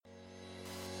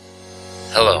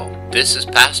Hello, this is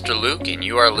Pastor Luke, and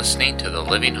you are listening to the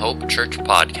Living Hope Church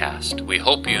podcast. We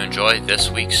hope you enjoy this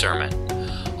week's sermon.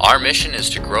 Our mission is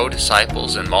to grow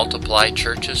disciples and multiply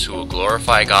churches who will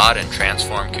glorify God and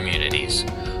transform communities.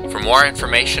 For more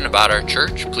information about our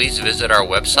church, please visit our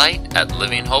website at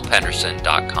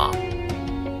livinghopehenderson.com.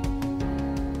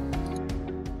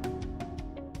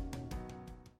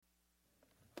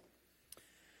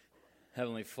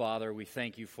 Heavenly Father, we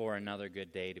thank you for another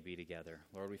good day to be together.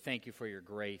 Lord, we thank you for your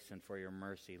grace and for your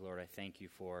mercy. Lord, I thank you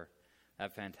for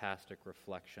that fantastic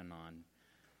reflection on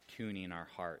tuning our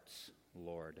hearts,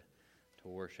 Lord, to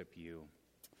worship you.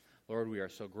 Lord, we are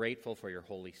so grateful for your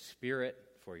Holy Spirit,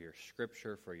 for your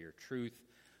scripture, for your truth.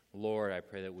 Lord, I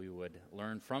pray that we would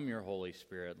learn from your Holy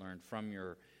Spirit, learn from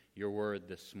your word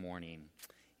this morning.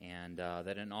 And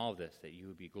that in all of this, that you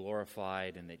would be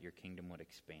glorified and that your kingdom would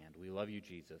expand. We love you,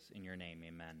 Jesus. In your name,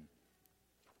 amen.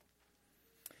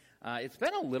 It's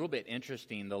been a little bit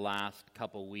interesting the last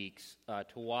couple weeks to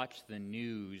watch the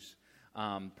news.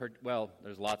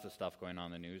 There's lots of stuff going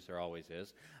on in the news. There always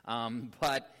is.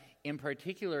 But in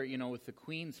particular, with the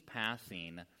Queen's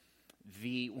passing,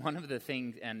 one of the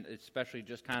things, and especially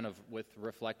just kind of with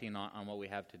reflecting on what we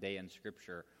have today in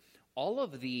Scripture, all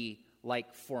of the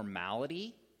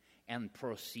formality and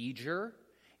procedure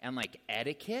and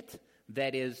etiquette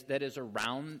that is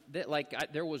around that.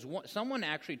 There was someone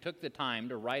actually took the time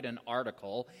to write an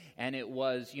article, and it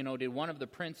was, did one of the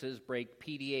princes break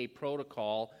PDA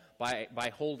protocol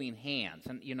by holding hands?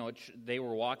 And they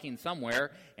were walking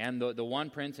somewhere, and the one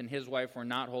prince and his wife were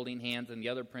not holding hands, and the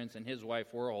other prince and his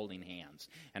wife were holding hands.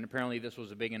 And apparently this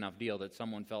was a big enough deal that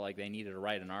someone felt like they needed to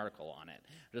write an article on it.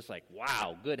 Just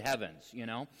wow, good heavens,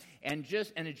 And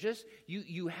it just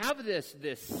you have this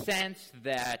sense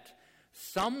that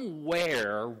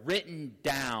somewhere written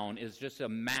down is just a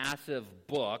massive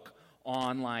book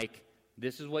on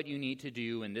this is what you need to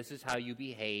do, and this is how you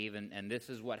behave, and this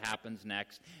is what happens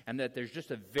next, and that there's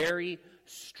just a very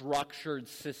structured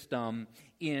system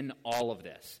in all of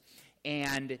this.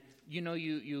 And you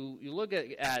look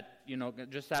at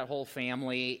just that whole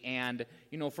family, and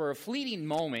for a fleeting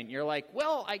moment you're like,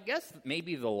 well, I guess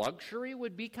maybe the luxury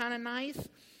would be kind of nice.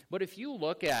 But if you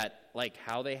look at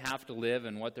how they have to live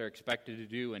and what they're expected to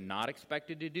do and not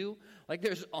expected to do,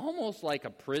 there's almost a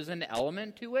prison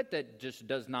element to it that just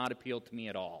does not appeal to me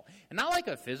at all. And not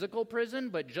a physical prison,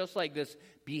 but just this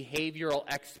behavioral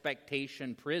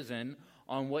expectation prison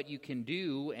on what you can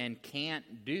do and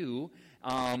can't do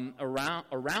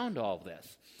around all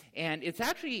this. And it's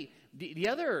actually the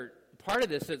other part of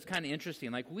this that's kind of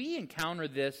interesting. We encounter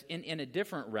this in a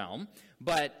different realm,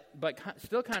 but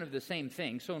still kind of the same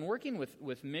thing. So in working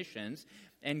with missions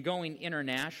and going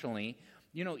internationally,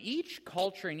 each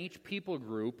culture and each people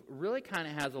group really kind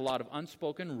of has a lot of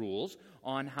unspoken rules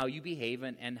on how you behave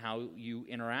and how you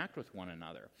interact with one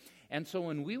another. And so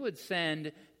when we would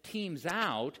send teams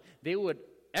out, they would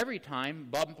every time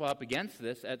bump up against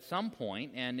this at some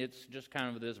point, and it's just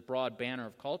kind of this broad banner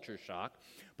of culture shock.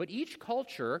 But each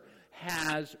culture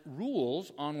has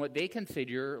rules on what they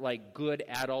consider good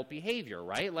adult behavior,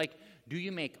 right? Do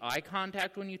you make eye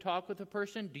contact when you talk with a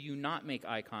person? Do you not make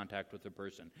eye contact with a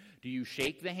person? Do you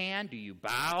shake the hand? Do you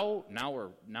bow? Now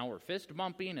we're fist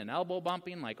bumping and elbow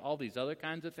bumping, all these other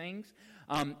kinds of things.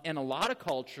 In a lot of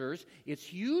cultures, it's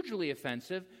hugely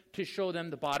offensive to show them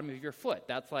the bottom of your foot.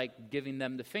 That's like giving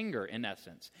them the finger, in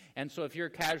essence. And so if you're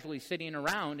casually sitting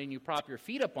around and you prop your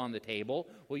feet up on the table,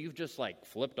 well, you've just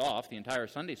flipped off the entire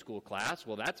Sunday school class.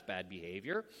 Well, that's bad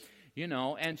behavior.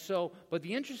 And so, but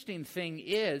the interesting thing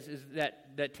is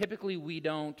that typically we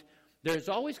don't, there's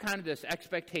always kind of this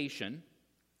expectation,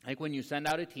 when you send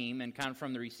out a team and kind of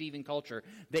from the receiving culture,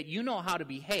 that you know how to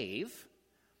behave,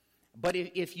 but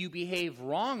if you behave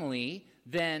wrongly,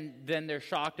 then they're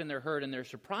shocked and they're hurt and they're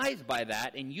surprised by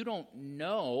that, and you don't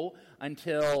know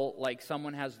until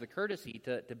someone has the courtesy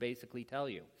to basically tell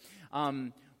you.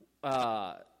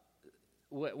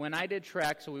 When I did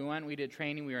Trek, so we did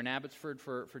training. We were in Abbotsford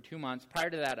for 2 months. Prior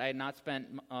to that, I had not spent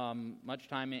much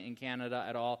time in Canada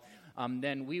at all.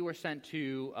 Then we were sent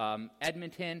to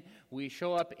Edmonton. We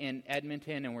show up in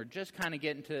Edmonton, and we're just kind of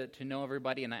getting to know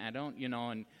everybody, and I don't,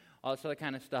 and all this other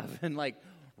kind of stuff. And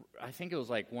I think it was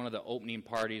one of the opening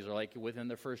parties, or within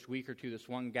the first week or two, this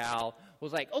one gal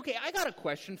was like, okay, I got a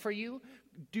question for you.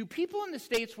 Do people in the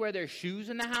States wear their shoes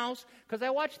in the house? Because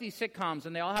I watch these sitcoms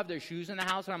and they all have their shoes in the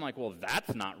house, and I'm like, well,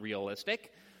 that's not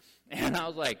realistic. And I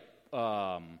was like,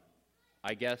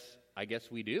 I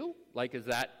guess we do. Is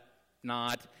that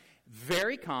not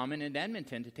very common in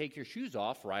Edmonton to take your shoes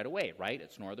off right away, right?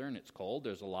 It's northern, it's cold,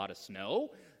 there's a lot of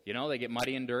snow. they get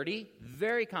muddy and dirty.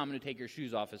 Very common to take your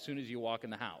shoes off as soon as you walk in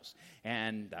the house.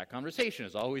 And that conversation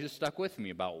has always stuck with me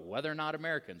about whether or not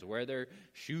Americans wear their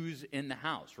shoes in the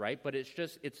house, right? But it's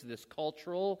this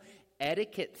cultural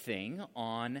etiquette thing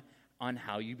on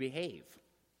how you behave.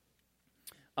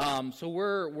 So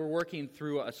we're working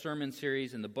through a sermon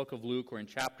series in the book of Luke. We're in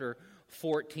chapter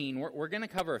 14. We're going to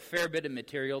cover a fair bit of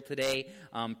material today,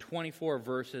 24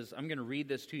 verses. I'm going to read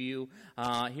this to you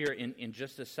here in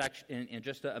just a section, in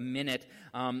just a minute.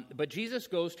 But Jesus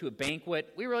goes to a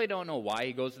banquet. We really don't know why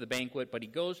he goes to the banquet, but he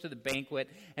goes to the banquet.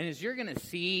 And as you're going to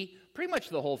see, pretty much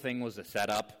the whole thing was a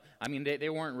setup. I mean, they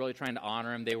weren't really trying to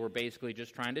honor him. They were basically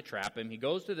just trying to trap him. He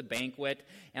goes to the banquet,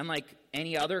 and like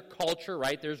any other culture,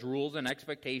 right, there's rules and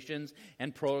expectations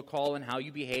and protocol and how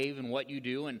you behave and what you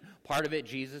do. And part of it,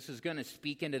 Jesus is going to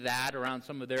speak into that around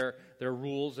some of their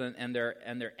rules and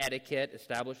their etiquette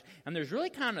established. And there's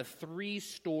really kind of three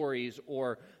stories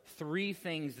or three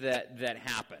things that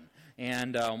happen.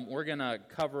 And we're going to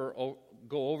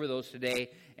go over those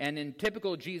today. And in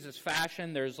typical Jesus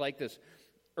fashion, there's like this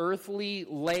earthly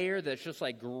layer that's just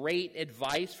like great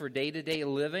advice for day-to-day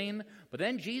living, but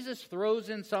then Jesus throws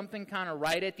in something kind of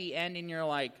right at the end, and you're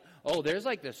like, oh, there's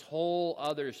like this whole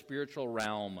other spiritual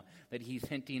realm that he's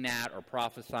hinting at or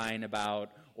prophesying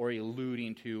about or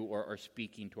alluding to or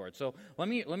speaking towards. So let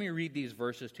me read these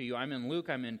verses to you. I'm in Luke.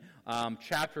 I'm in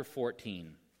chapter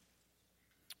 14.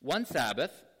 One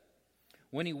Sabbath,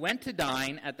 when he went to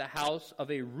dine at the house of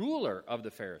a ruler of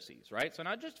the Pharisees, right? So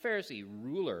not just Pharisee,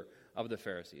 ruler of the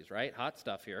Pharisees, right? Hot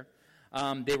stuff here.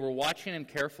 They were watching him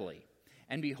carefully.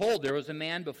 And behold, there was a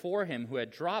man before him who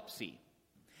had dropsy.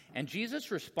 And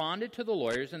Jesus responded to the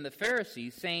lawyers and the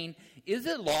Pharisees, saying, "Is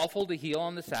it lawful to heal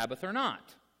on the Sabbath or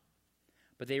not?"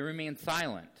 But they remained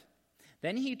silent.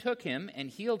 Then he took him and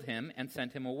healed him and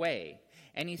sent him away.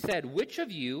 And he said, "Which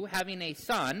of you, having a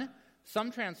son,"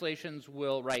 some translations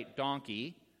will write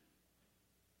donkey,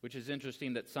 which is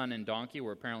interesting that son and donkey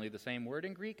were apparently the same word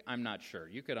in Greek. I'm not sure.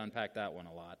 You could unpack that one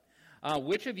a lot.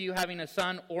 Which of you, having a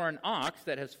son or an ox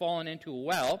that has fallen into a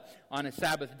well on a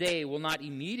Sabbath day, will not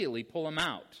immediately pull him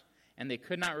out? And they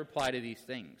could not reply to these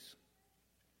things.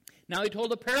 Now he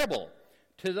told a parable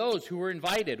to those who were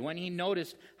invited when he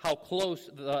noticed how close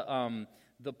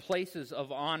the places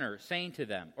of honor, saying to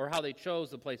them, or how they chose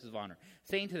the places of honor,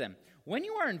 saying to them, "When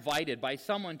you are invited by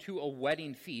someone to a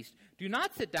wedding feast, do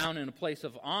not sit down in a place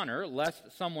of honor,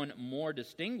 lest someone more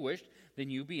distinguished than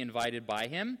you be invited by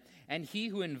him. And he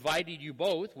who invited you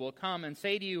both will come and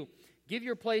say to you, 'Give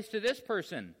your place to this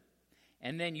person.'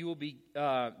 And then you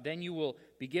will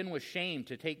begin with shame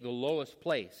to take the lowest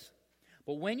place.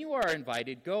 But when you are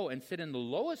invited, go and sit in the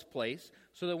lowest place,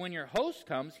 so that when your host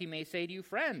comes, he may say to you,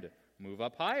 'Friend, move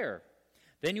up higher.'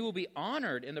 Then you will be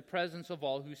honored in the presence of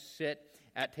all who sit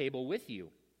at table with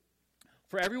you.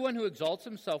 For everyone who exalts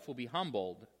himself will be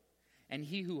humbled, and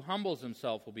he who humbles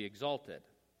himself will be exalted."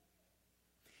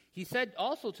 He said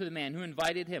also to the man who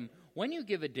invited him, "When you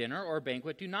give a dinner or a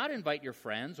banquet, do not invite your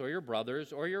friends or your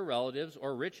brothers or your relatives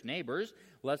or rich neighbors,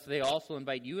 lest they also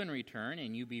invite you in return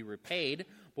and you be repaid.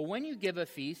 But when you give a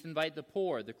feast, invite the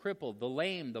poor, the crippled, the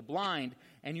lame, the blind,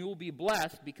 and you will be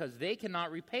blessed because they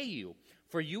cannot repay you,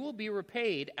 for you will be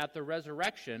repaid at the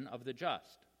resurrection of the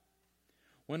just."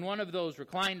 When one of those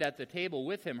reclined at the table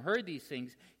with him heard these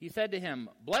things, he said to him,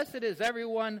 "Blessed is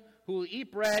everyone who will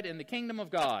eat bread in the kingdom of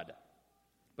God."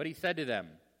 But he said to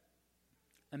them,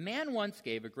 "A man once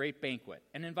gave a great banquet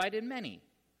and invited many.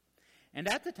 And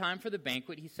at the time for the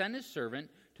banquet he sent his servant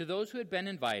to those who had been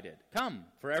invited, 'Come,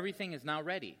 for everything is now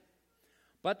ready.'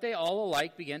 But they all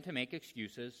alike began to make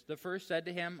excuses. The first said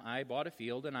to him, 'I bought a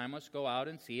field and I must go out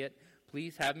and see it.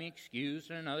 Please have me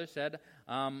excused.' And another said,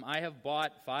 'I have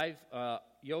bought 5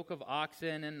 yoke of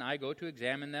oxen and I go to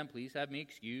examine them. Please have me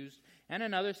excused.' And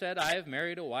another said, 'I have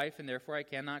married a wife and therefore I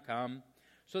cannot come.'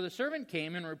 So the servant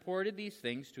came and reported these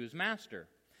things to his master.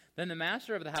 Then the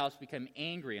master of the house became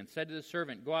angry and said to the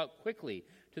servant, 'Go out quickly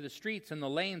to the streets and the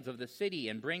lanes of the city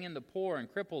and bring in the poor and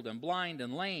crippled and blind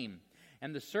and lame.'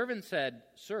 And the servant said,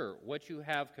 'Sir, what you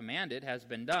have commanded has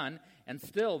been done, and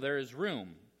still there is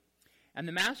room.' And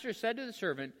the master said to the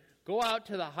servant, 'Go out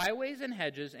to the highways and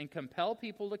hedges and compel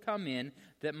people to come in,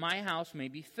 that my house may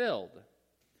be filled.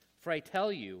 For I tell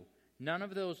you, none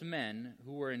of those men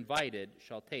who were invited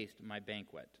shall taste my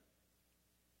banquet.'"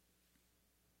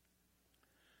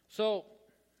 So,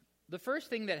 the first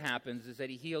thing that happens is that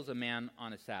he heals a man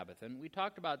on a Sabbath. And we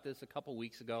talked about this a couple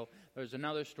weeks ago. There's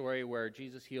another story where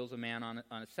Jesus heals a man on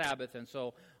a Sabbath. And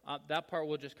so that part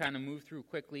we'll just kind of move through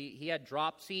quickly. He had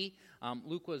dropsy.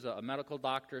 Luke was a medical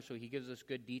doctor, so he gives us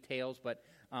good details. But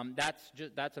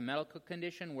that's a medical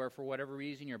condition where, for whatever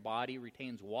reason, your body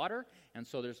retains water, and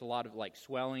so there's a lot of like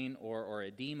swelling or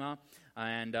edema.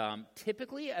 And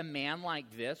typically, a man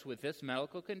like this with this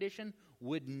medical condition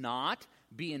would not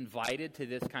be invited to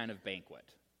this kind of banquet.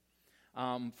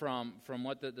 From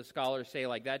what the scholars say,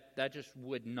 like that just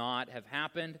would not have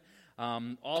happened.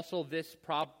 Also, this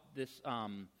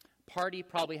party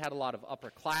probably had a lot of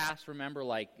upper class. Remember,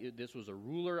 like this was a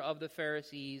ruler of the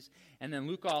Pharisees. And then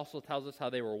Luke also tells us how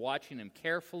they were watching him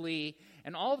carefully.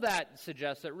 And all of that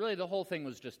suggests that really the whole thing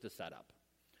was just a setup.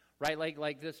 Right?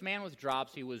 Like this man with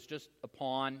dropsy was just a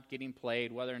pawn getting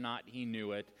played, whether or not he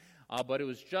knew it. But it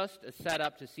was just a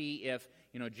setup to see if,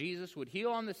 Jesus would heal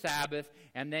on the Sabbath,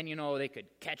 and then, they could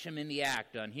catch him in the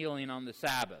act on healing on the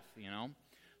Sabbath,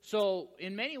 So,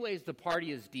 in many ways, the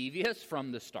party is devious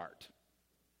from the start.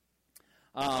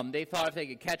 They thought if they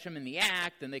could catch him in the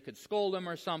act, then they could scold him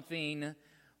or something.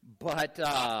 But,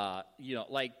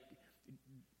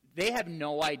 they have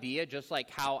no idea just like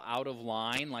how out of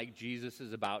line, like Jesus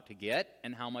is about to get,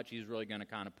 and how much he's really going to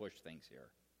kind of push things here.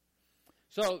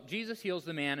 So Jesus heals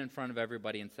the man in front of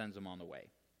everybody and sends him on the way.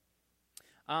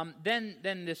 Then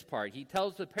this part. He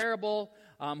tells the parable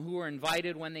who were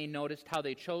invited when they noticed how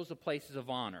they chose the places of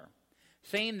honor,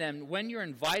 saying then, when you're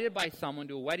invited by someone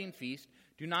to a wedding feast,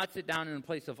 do not sit down in a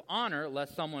place of honor,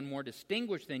 lest someone more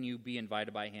distinguished than you be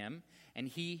invited by him. And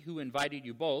he who invited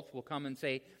you both will come and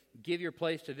say, give your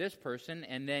place to this person,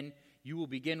 and then you will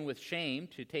begin with shame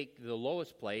to take the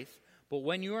lowest place. But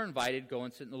when you are invited, go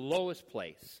and sit in the lowest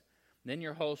place. Then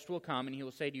your host will come, and he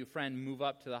will say to you, friend, move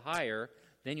up to the higher.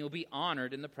 Then you'll be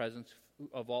honored in the presence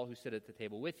of all who sit at the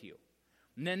table with you.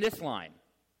 And then this line.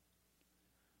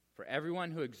 For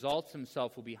everyone who exalts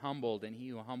himself will be humbled, and he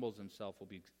who humbles himself will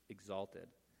be exalted.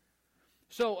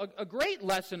 So a great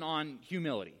lesson on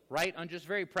humility, right? On just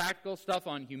very practical stuff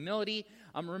on humility.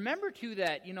 Remember, too,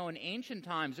 that, in ancient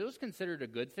times, it was considered a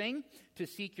good thing to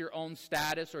seek your own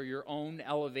status or your own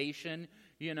elevation,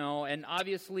 and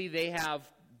obviously they have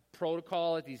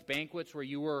protocol at these banquets where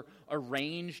you were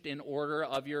arranged in order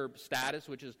of your status,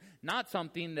 which is not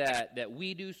something that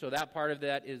we do, so that part of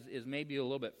that is maybe a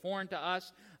little bit foreign to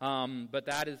us, but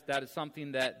that is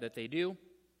something that they do.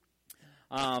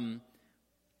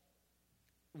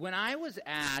 When I was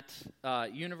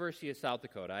at University of South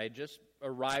Dakota, I had just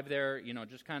arrived there,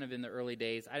 just kind of in the early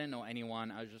days. I didn't know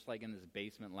anyone. I was just like in this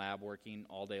basement lab working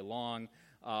all day long.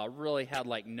 Really had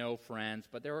like no friends,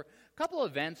 but there were a couple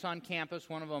events on campus.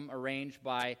 One of them arranged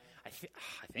by, I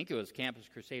think it was Campus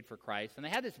Crusade for Christ, and they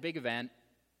had this big event.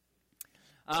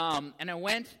 And I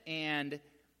went, and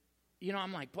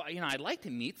I'm like, I'd like to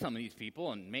meet some of these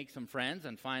people and make some friends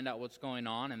and find out what's going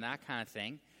on and that kind of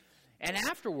thing. And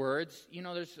afterwards,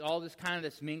 there's all this kind of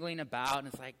this mingling about, and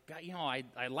it's like, God,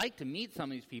 I like to meet some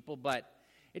of these people, but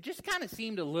it just kind of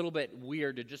seemed a little bit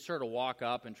weird to just sort of walk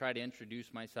up and try to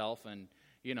introduce myself and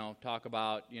talk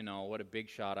about, what a big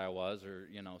shot I was, or,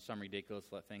 some ridiculous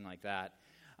thing like that.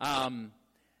 And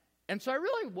so I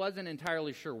really wasn't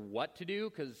entirely sure what to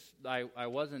do, because I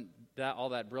wasn't all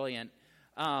that brilliant.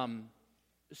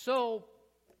 So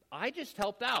I just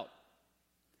helped out.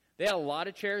 They had a lot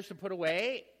of chairs to put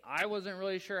away. I wasn't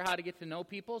really sure how to get to know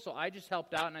people, so I just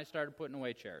helped out, and I started putting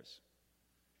away chairs.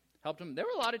 Helped them. There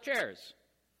were a lot of chairs.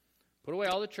 Put away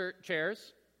all the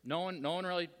chairs. No one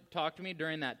really talked to me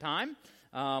during that time.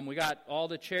 We got all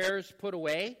the chairs put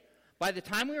away. By the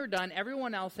time we were done,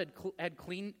 everyone else had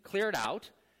cleared out,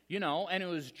 and it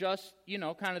was just,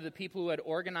 kind of the people who had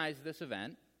organized this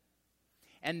event.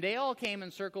 And they all came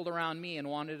and circled around me and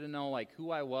wanted to know, like, who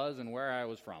I was and where I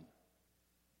was from.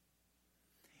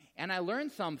 And I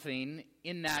learned something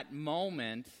in that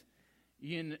moment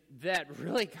that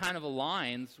really kind of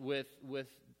aligns with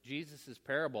Jesus'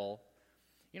 parable.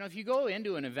 If you go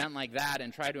into an event like that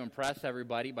and try to impress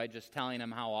everybody by just telling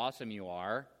them how awesome you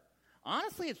are,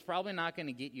 honestly, it's probably not going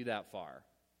to get you that far.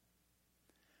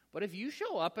 But if you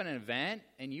show up at an event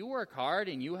and you work hard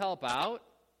and you help out,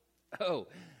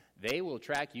 they will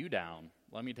track you down,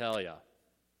 let me tell you.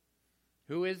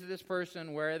 Who is this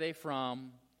person? Where are they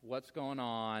from? What's going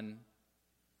on?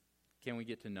 Can we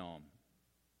get to know them?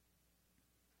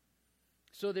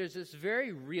 So there's this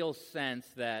very real sense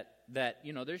that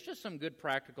there's just some good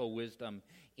practical wisdom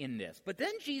in this. But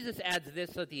then Jesus adds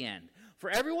this at the end. For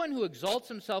everyone who exalts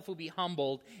himself will be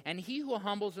humbled, and he who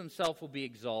humbles himself will be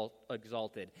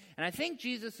exalted. And I think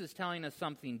Jesus is telling us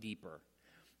something deeper.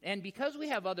 And because we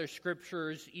have other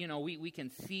scriptures, we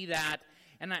can see that.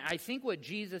 And I think what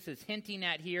Jesus is hinting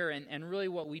at here, and really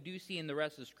what we do see in the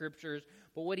rest of the scriptures,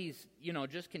 but what he's,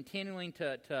 just continuing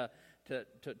to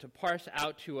parse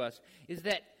out to us is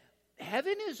that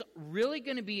heaven is really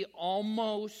going to be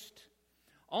almost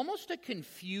a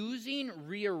confusing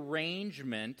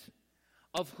rearrangement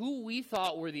of who we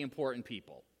thought were the important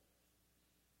people.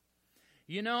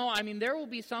 There will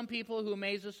be some people who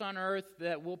amaze us on earth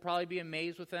that we'll probably be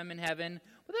amazed with them in heaven.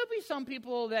 But there'll be some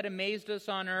people that amazed us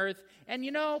on earth, and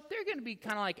they're going to be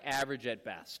kind of like average at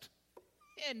best.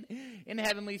 In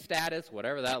heavenly status,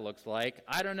 whatever that looks like.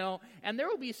 I don't know. And there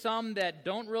will be some that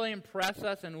don't really impress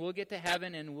us, and we'll get to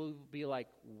heaven and we'll be like,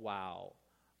 wow,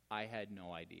 I had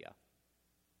no idea.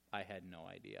 I had no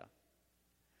idea.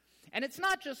 And it's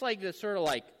not just like this sort of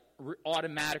like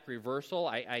automatic reversal.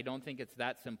 I don't think it's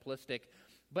that simplistic.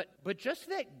 But just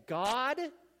that God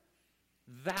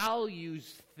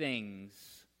values things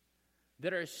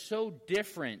that are so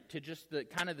different to just the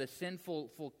kind of the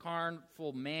sinful,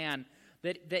 carnal man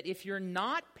that if you're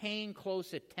not paying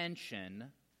close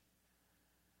attention,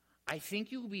 I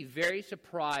think you will be very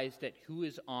surprised at who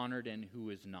is honored and who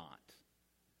is not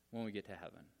when we get to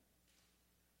heaven.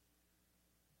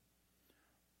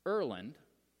 Erland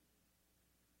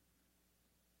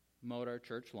mowed our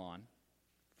church lawn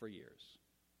for years.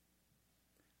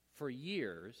 For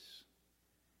years,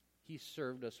 he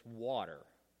served us water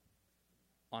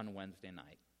on Wednesday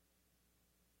night.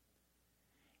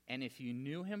 And if you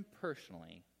knew him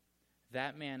personally,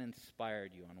 that man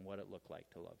inspired you on what it looked like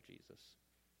to love Jesus.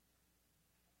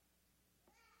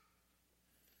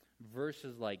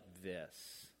 Verses like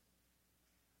this,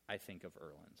 I think of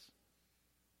Erland's.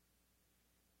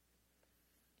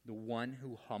 The one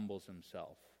who humbles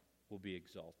himself will be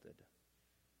exalted.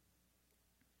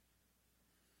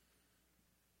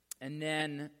 And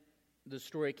then the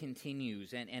story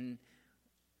continues, and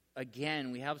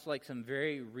again, we have like some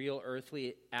very real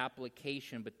earthly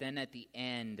application, but then at the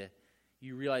end,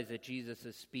 you realize that Jesus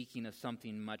is speaking of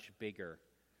something much bigger.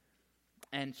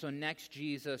 And so next,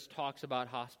 Jesus talks about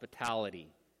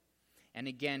hospitality, and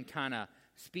again, kind of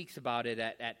speaks about it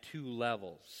at two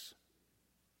levels.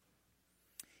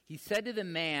 He said to the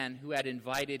man who had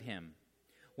invited him,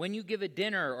 "When you give a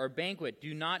dinner or banquet,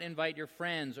 do not invite your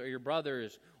friends or your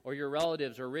brothers or your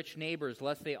relatives or rich neighbors,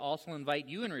 lest they also invite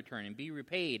you in return and be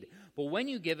repaid. But when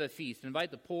you give a feast, invite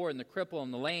the poor and the cripple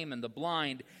and the lame and the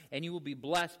blind, and you will be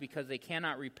blessed because they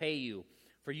cannot repay you,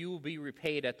 for you will be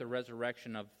repaid at the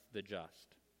resurrection of the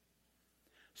just."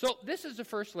 So this is the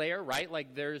first layer, right?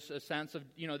 Like there's a sense of,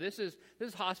 this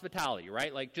is hospitality,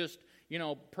 right? Like just,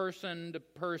 person to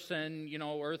person,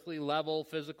 earthly level,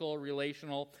 physical,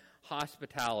 relational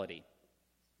hospitality.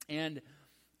 And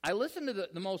I listened to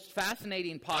the most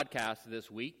fascinating podcast this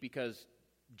week because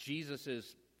Jesus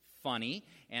is funny,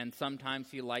 and sometimes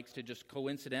he likes to just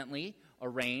coincidentally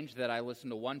arrange that I listen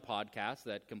to one podcast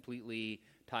that completely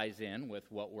ties in with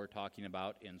what we're talking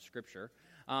about in Scripture.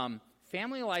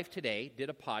 Family Life Today did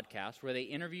a podcast where they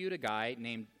interviewed a guy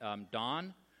named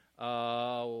Don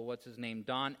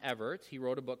Everts. He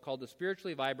wrote a book called The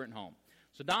Spiritually Vibrant Home.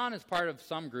 So Don is part of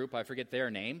some group, I forget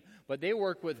their name, but they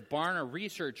work with Barna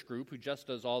Research Group, who just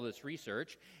does all this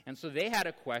research. And so they had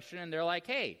a question, and they're like,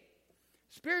 hey,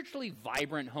 spiritually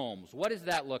vibrant homes, what does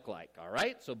that look like? All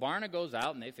right, so Barna goes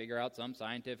out, and they figure out some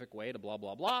scientific way to blah,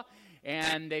 blah, blah,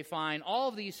 and they find all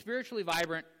of these spiritually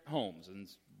vibrant homes and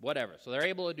whatever. So they're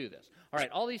able to do this. All right,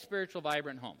 all these spiritual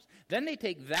vibrant homes. Then they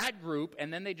take that group,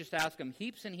 and then they just ask them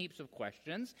heaps and heaps of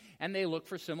questions, and they look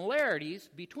for similarities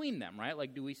between them, right?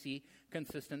 Like, do we see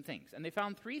consistent things? And they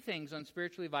found 3 things on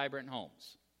spiritually vibrant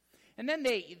homes. And then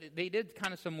they did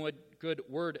kind of some good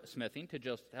wordsmithing to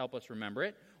just help us remember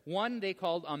it. One they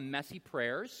called messy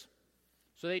prayers.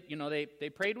 So they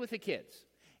prayed with the kids.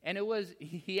 And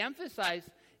he emphasized,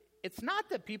 it's not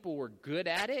that people were good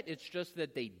at it, it's just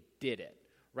that they did it,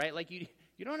 right? Like you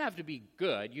don't have to be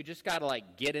good, you just got to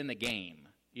like get in the game,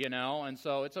 and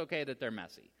so it's okay that they're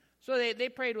messy. So they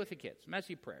prayed with the kids,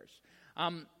 messy prayers.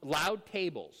 Loud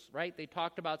tables, right? They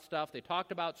talked about stuff, they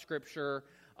talked about Scripture.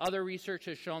 Other research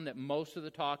has shown that most of the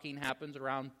talking happens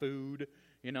around food,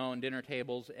 and dinner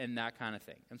tables and that kind of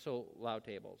thing. And so loud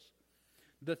tables.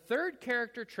 The third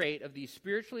character trait of these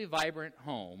spiritually vibrant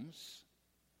homes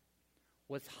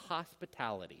was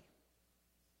hospitality.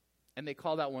 And they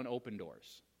call that one open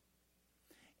doors.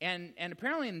 And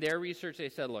apparently in their research they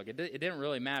said, look, it didn't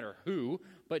really matter who,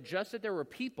 but just that there were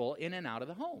people in and out of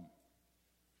the home.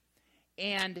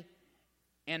 And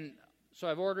so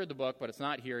I've ordered the book, but it's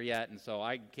not here yet, and so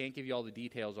I can't give you all the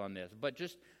details on this. But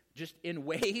just in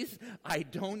ways I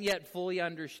don't yet fully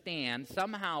understand,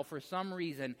 somehow, for some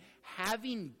reason,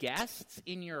 having guests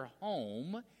in your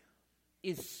home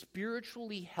is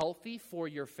spiritually healthy for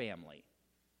your family.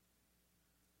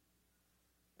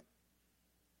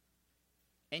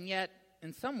 And yet,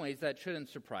 in some ways, that shouldn't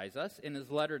surprise us. In his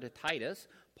letter to Titus,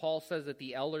 Paul says that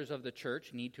the elders of the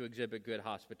church need to exhibit good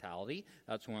hospitality.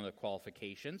 That's one of the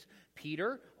qualifications.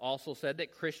 Peter also said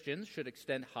that Christians should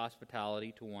extend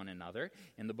hospitality to one another.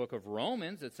 In the book of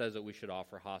Romans, it says that we should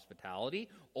offer hospitality.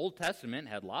 Old Testament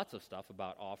had lots of stuff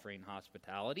about offering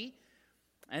hospitality.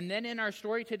 And then in our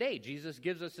story today, Jesus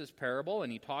gives us this parable,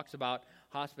 and he talks about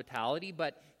hospitality.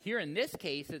 But here in this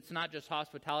case, it's not just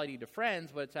hospitality to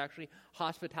friends, but it's actually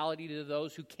hospitality to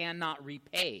those who cannot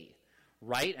repay,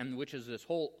 right? And which is this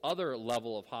whole other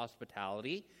level of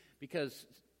hospitality, because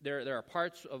there are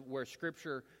parts of where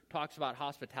Scripture talks about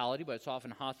hospitality, but it's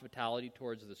often hospitality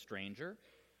towards the stranger.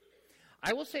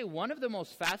 I will say one of the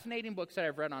most fascinating books that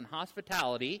I've read on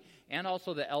hospitality, and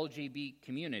also the LGBT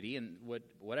community and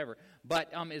whatever,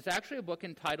 but is actually a book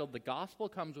entitled The Gospel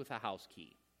Comes with a House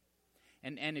Key.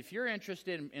 And if you're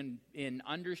interested in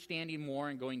understanding more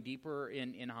and going deeper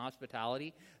in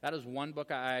hospitality, that is one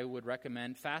book I would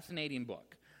recommend. Fascinating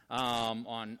book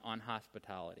on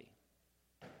hospitality.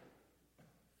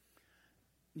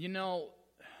 You know,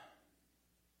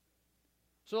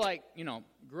 so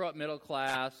grew up middle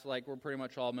class, we're pretty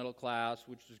much all middle class,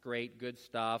 which is great, good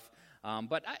stuff.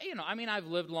 But I've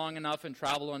lived long enough and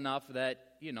traveled enough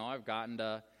that, I've gotten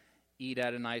to eat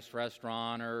at a nice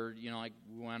restaurant, or,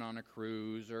 we went on a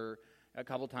cruise, or a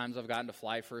couple times I've gotten to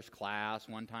fly first class.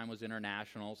 One time was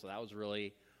international, so that was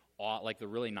really the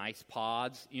really nice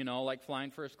pods, flying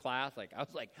first class. I was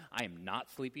I am not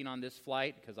sleeping on this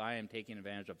flight because I am taking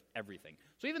advantage of everything.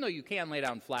 So even though you can lay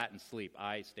down flat and sleep,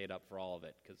 I stayed up for all of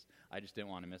it because I just didn't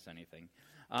want to miss anything.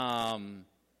 And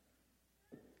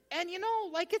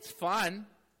it's fun.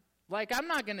 I'm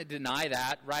not going to deny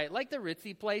that, right? The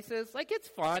ritzy places, it's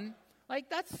fun.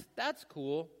 That's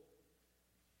cool.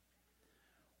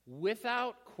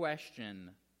 Without question,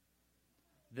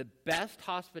 the best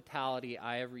hospitality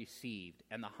I have received,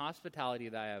 and the hospitality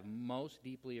that I have most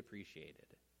deeply appreciated,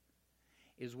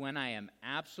 is when I am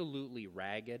absolutely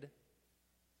ragged,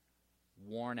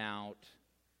 worn out,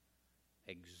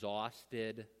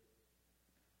 exhausted,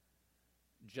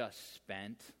 just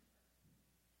spent.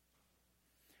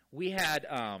 We had,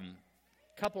 a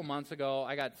couple months ago,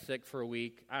 I got sick for a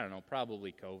week. I don't know,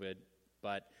 probably COVID,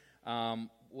 but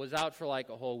was out for a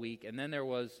whole week. And then there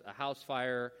was a house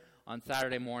fire on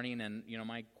Saturday morning, and,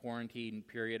 my quarantine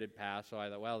period had passed, so I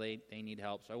thought, well, they need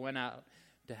help. So I went out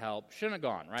to help. Shouldn't have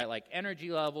gone, right?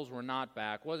 Energy levels were not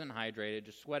back, wasn't hydrated,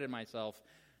 just sweated myself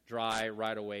dry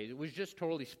right away. It was just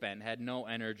totally spent, had no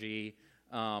energy,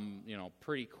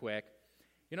 pretty quick.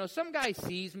 Some guy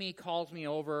sees me, calls me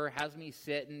over, has me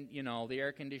sit in, the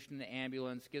air-conditioned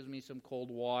ambulance, gives me some cold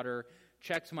water,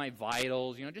 checks my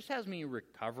vitals, just has me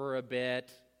recover a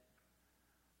bit.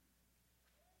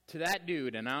 To that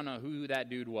dude, and I don't know who that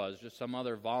dude was, just some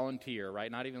other volunteer,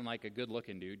 right? Not even a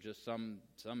good-looking dude, just some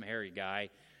hairy guy,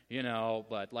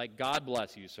 but God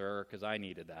bless you, sir, because I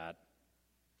needed that.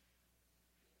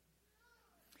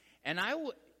 And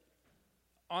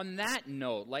on that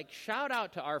note, shout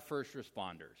out to our first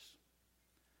responders,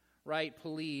 right?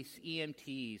 Police,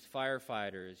 EMTs,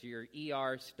 firefighters, your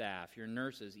ER staff, your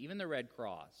nurses, even the Red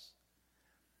Cross.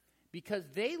 Because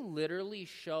they literally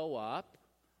show up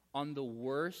on the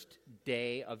worst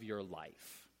day of your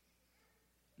life.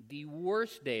 The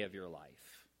worst day of your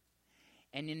life.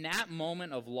 And in that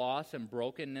moment of loss and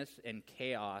brokenness and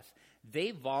chaos,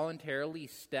 they voluntarily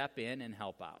step in and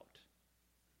help out.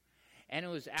 And it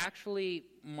was actually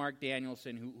Mark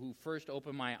Danielson who first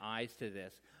opened my eyes to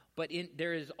this. But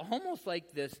there is almost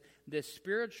this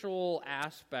spiritual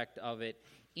aspect of it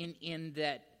in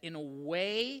that, in a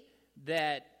way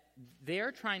that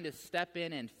they're trying to step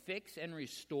in and fix and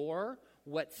restore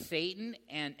what Satan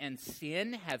and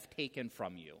sin have taken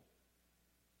from you.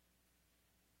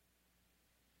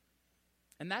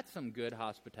 And that's some good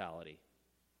hospitality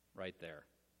right there.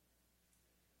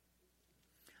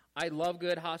 I love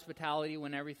good hospitality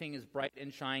when everything is bright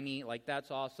and shiny.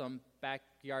 That's awesome.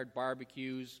 Backyard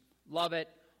barbecues. Love it.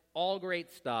 All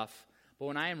great stuff. But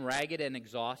when I am ragged and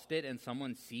exhausted and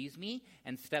someone sees me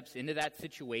and steps into that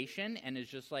situation and is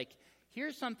just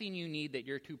here's something you need that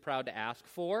you're too proud to ask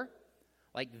for,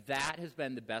 that has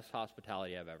been the best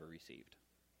hospitality I've ever received.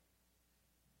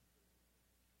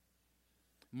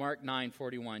 Mark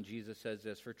 9:41, Jesus says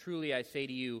this, "For truly I say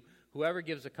to you, whoever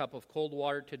gives a cup of cold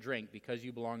water to drink because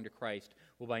you belong to Christ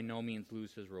will by no means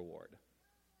lose his reward."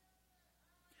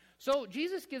 So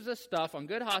Jesus gives us stuff on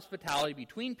good hospitality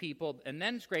between people, and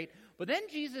then it's great. But then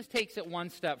Jesus takes it one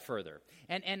step further.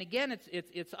 And again,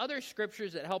 it's other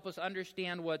scriptures that help us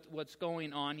understand what's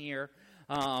going on here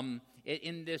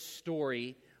in this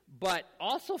story. But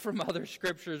also from other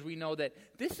scriptures, we know that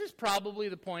this is probably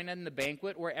the point in the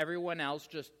banquet where everyone else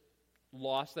just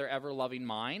lost their ever-loving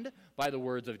mind by the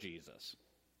words of Jesus.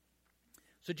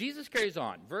 So Jesus carries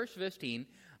on. Verse 15.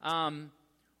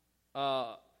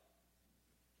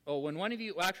 When one of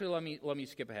you, actually, let me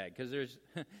skip ahead, because there's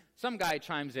some guy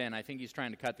chimes in. I think he's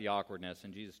trying to cut the awkwardness,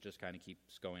 and Jesus just kind of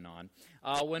keeps going on.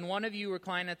 When one of you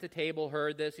reclined at the table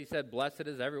heard this, he said, "Blessed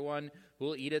is everyone who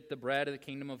will eat at the bread of the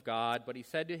kingdom of God." But he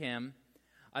said to him,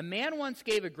 "A man once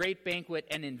gave a great banquet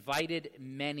and invited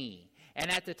many. And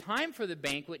at the time for the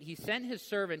banquet, he sent his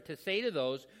servant to say to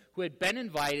those who had been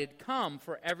invited, 'Come,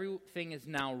 for everything is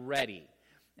now ready.'"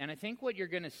 And I think what you're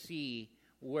going to see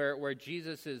where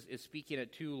Jesus is speaking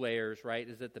at two layers, right,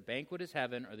 is that the banquet is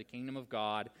heaven, or the kingdom of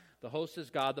God. The host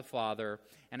is God the Father.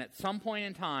 And at some point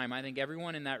in time, I think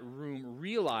everyone in that room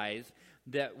realized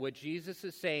that what Jesus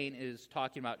is saying is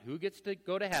talking about who gets to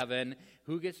go to heaven,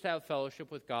 who gets to have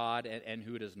fellowship with God, and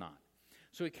who does not.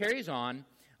 So he carries on,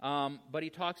 but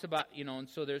he talks about, and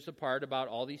so there's a part about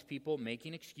all these people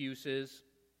making excuses.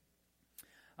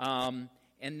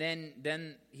 And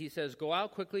then he says, "Go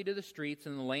out quickly to the streets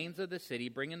and the lanes of the city,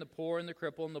 bring in the poor and the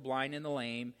crippled and the blind and the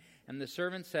lame." And the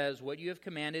servant says, "What you have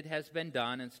commanded has been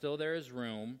done, and still there is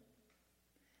room."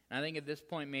 And I think at this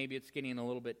point maybe it's getting a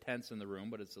little bit tense in the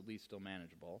room, but it's at least still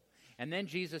manageable. And then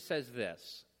Jesus says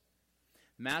this,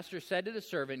 "Master said to the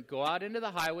servant, 'Go out into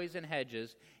the highways and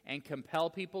hedges and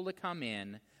compel people to come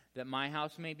in, that my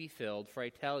house may be filled. For I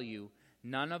tell you,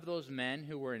 none of those men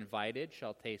who were invited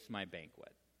shall taste my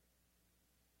banquet.'"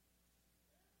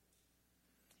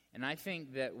 And I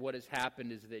think that what has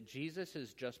happened is that Jesus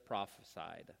has just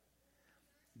prophesied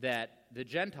that the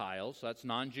Gentiles, so that's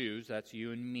non-Jews, that's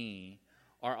you and me,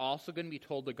 are also going to be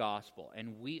told the gospel.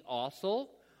 And we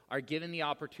also are given the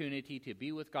opportunity to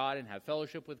be with God and have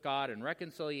fellowship with God and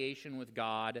reconciliation with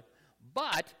God.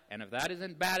 But, and if that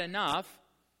isn't bad enough,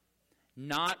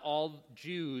 not all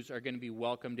Jews are going to be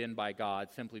welcomed in by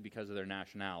God simply because of their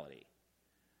nationality.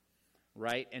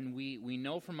 Right? And we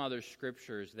know from other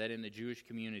scriptures that in the Jewish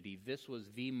community, this was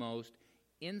the most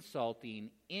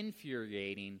insulting,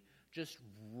 infuriating, just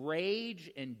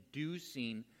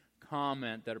rage-inducing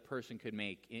comment that a person could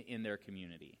make in their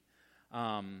community.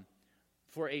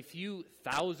 For a few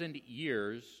thousand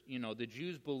years, the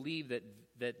Jews believed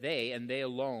that they, and they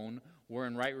alone, were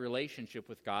in right relationship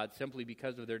with God simply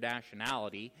because of their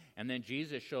nationality. And then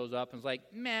Jesus shows up and is like,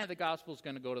 the gospel's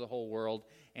going to go to the whole world,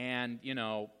 and,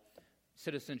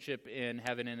 citizenship in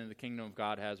heaven and in the kingdom of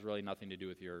God has really nothing to do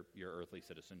with your earthly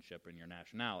citizenship and your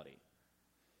nationality.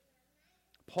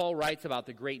 Paul writes about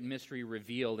the great mystery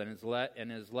revealed in his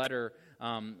letter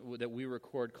that we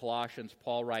record, Colossians.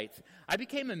 Paul writes, "I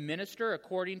became a minister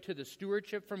according to the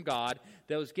stewardship from God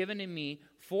that was given to me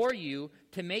for you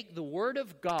to make the word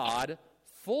of God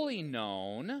fully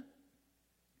known."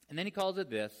 And then he calls it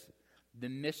this, the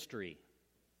mystery,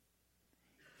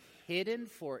 hidden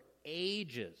for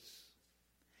ages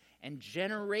and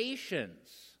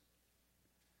generations,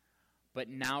 but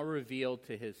now revealed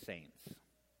to his saints.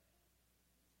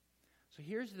 So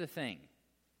here's the thing.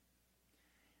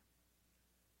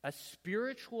 A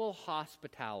spiritual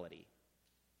hospitality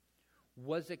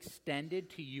was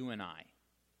extended to you and I.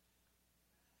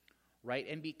 Right?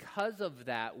 And because of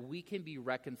that, we can be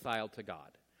reconciled to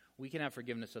God. We can have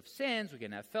forgiveness of sins, we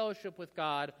can have fellowship with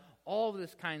God, all of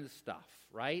this kind of stuff,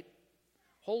 right?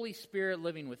 Holy Spirit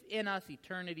living within us,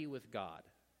 eternity with God.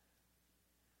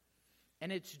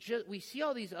 And it's just, we see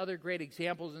all these other great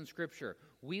examples in Scripture.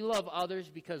 We love others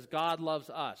because God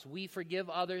loves us. We forgive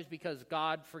others because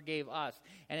God forgave us.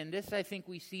 And in this, I think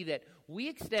we see that we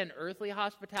extend earthly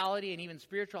hospitality and even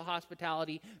spiritual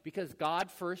hospitality because God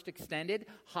first extended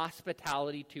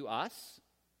hospitality to us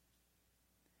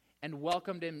and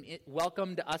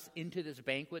welcomed us into this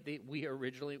banquet that we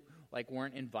originally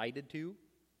weren't invited to.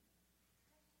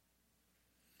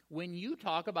 When you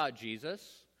talk about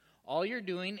Jesus, all you're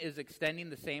doing is extending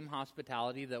the same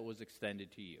hospitality that was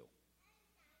extended to you.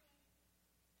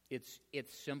 It's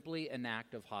simply an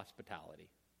act of hospitality.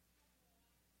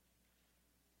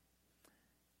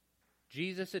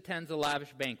 Jesus attends a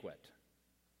lavish banquet,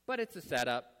 but it's a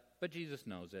setup, but Jesus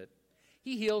knows it.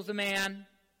 He heals a man,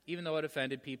 even though it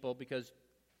offended people, because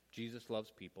Jesus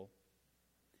loves people.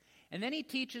 And then he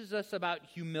teaches us about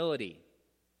humility.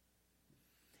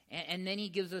 And then he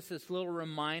gives us this little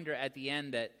reminder at the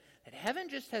end that heaven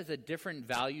just has a different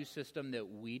value system that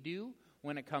we do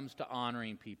when it comes to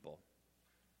honoring people.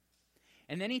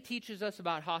 And then he teaches us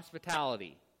about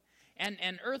hospitality.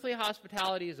 And earthly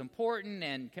hospitality is important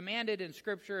and commanded in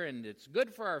Scripture, and it's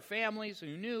good for our families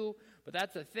who knew, but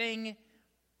that's a thing.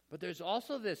 But there's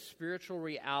also this spiritual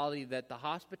reality that the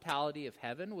hospitality of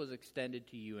heaven was extended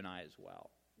to you and I as well.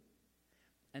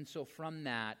 And so from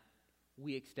that,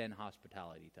 we extend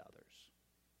hospitality to others,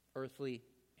 earthly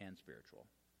and spiritual.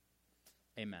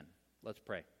 Amen. Let's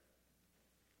pray.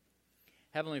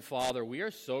 Heavenly Father, we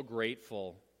are so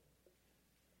grateful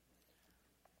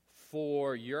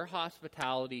for your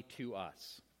hospitality to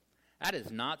us. That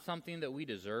is not something that we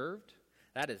deserved.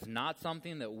 That is not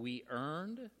something that we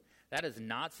earned. That is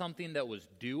not something that was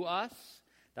due us.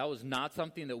 That was not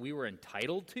something that we were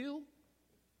entitled to.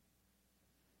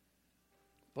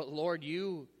 But Lord,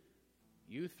 you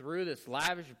threw this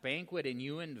lavish banquet and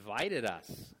you invited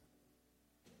us.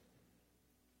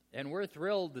 And we're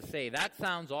thrilled to say, that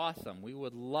sounds awesome. We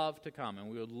would love to come and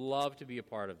we would love to be a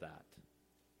part of that.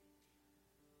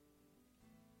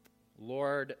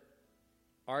 Lord,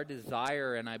 our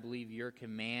desire, and I believe your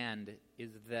command,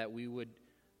 is that we would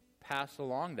pass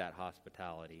along that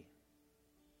hospitality.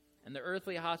 And the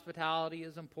earthly hospitality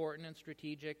is important and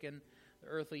strategic, and the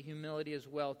earthly humility as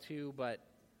well too, but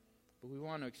we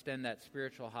want to extend that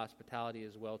spiritual hospitality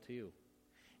as well too.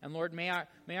 And Lord, may our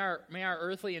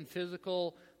earthly and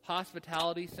physical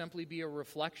hospitality simply be a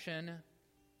reflection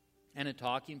and a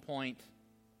talking point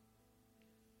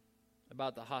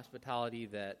about the hospitality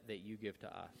that you give to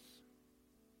us.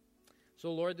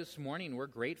 So Lord, this morning we're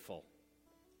grateful.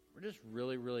 We're just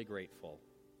really, really grateful.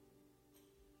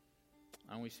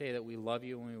 And we say that we love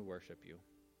you and we worship you.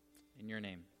 In your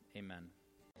name, amen.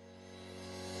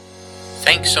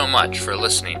 Thanks so much for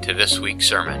listening to this week's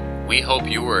sermon. We hope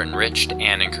you were enriched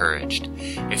and encouraged.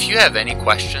 If you have any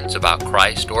questions about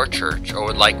Christ or church or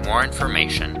would like more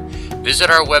information, visit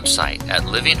our website at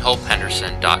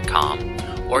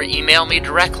livinghopehenderson.com or email me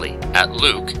directly at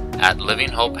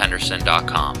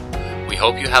luke@livinghopehenderson.com. We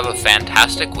hope you have a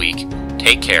fantastic week.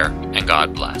 Take care, and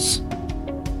God bless.